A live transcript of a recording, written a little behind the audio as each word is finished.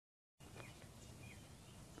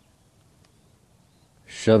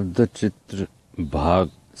शब्द चित्र भाग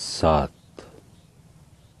 7।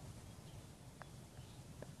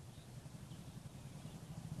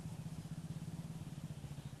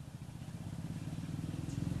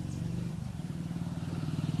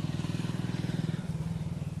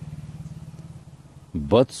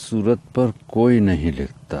 बदसूरत पर कोई नहीं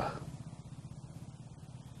लिखता,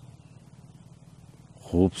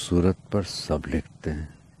 खूबसूरत पर सब लिखते हैं।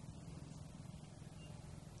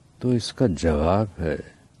 तो इसका जवाब है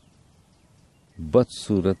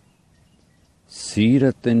बदसूरत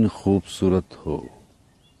सीरतन खूबसूरत हो,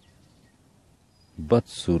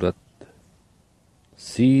 बदसूरत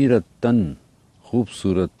सीरतन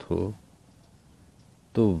खूबसूरत हो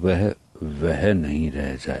तो वह नहीं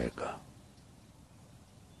रह जाएगा।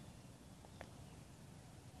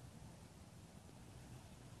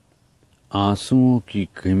 आंसुओं की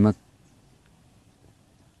कीमत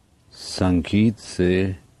संगीत से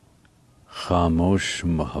खामोश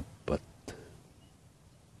मोहब्बत।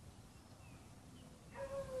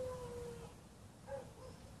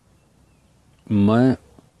 मैं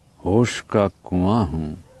होश का कुआं हूं,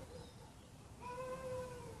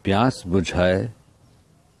 प्यास बुझाए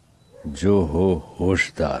जो हो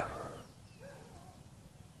होशदार।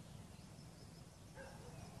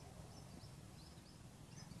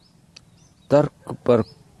 तर्क पर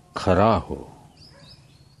खरा हो,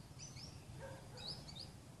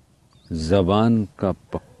 ज़बान का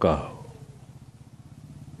पक्का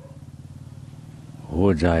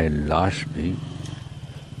हो जाए लाश भी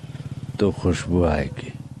तो खुशबू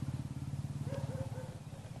आएगी।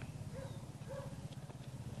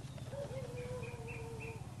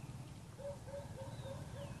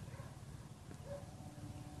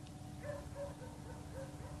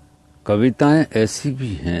 कविताएं ऐसी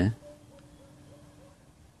भी हैं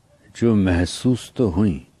जो महसूस तो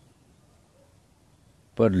हुई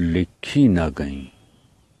पर लिखी ना गईं।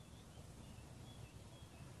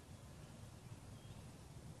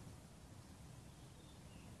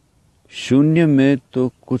 शून्य में तो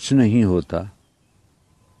कुछ नहीं होता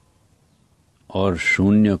और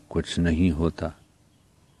शून्य कुछ नहीं होता,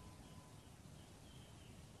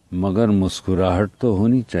 मगर मुस्कुराहट तो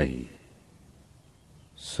होनी चाहिए।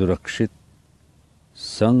 सुरक्षित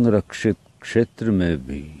संरक्षित क्षेत्र में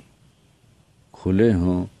भी खुले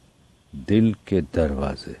हों दिल के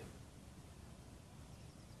दरवाजे।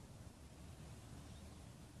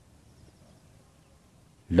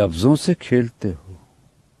 लफ्जों से खेलते हो,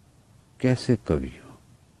 कैसे कवि हो।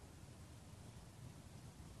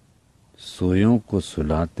 सोयों को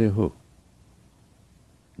सुलाते हो,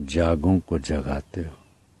 जागों को जगाते हो।